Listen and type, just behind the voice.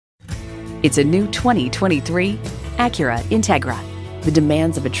It's a new 2023 Acura Integra. The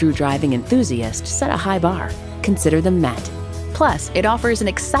demands of a true driving enthusiast set a high bar. Consider them met. Plus, it offers an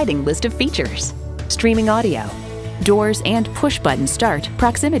exciting list of features: streaming audio, doors and push-button start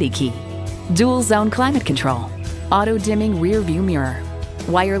proximity key, dual zone climate control, auto-dimming rear view mirror,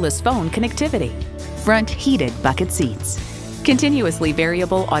 wireless phone connectivity, front heated bucket seats, continuously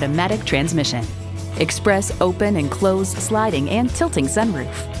variable automatic transmission, express open and closed sliding and tilting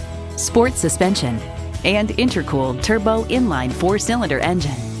sunroof, sport suspension, and intercooled turbo inline 4-cylinder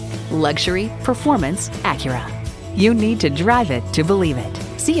engine. Luxury, performance, Acura. You need to drive it to believe it.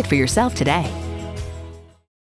 See it for yourself today.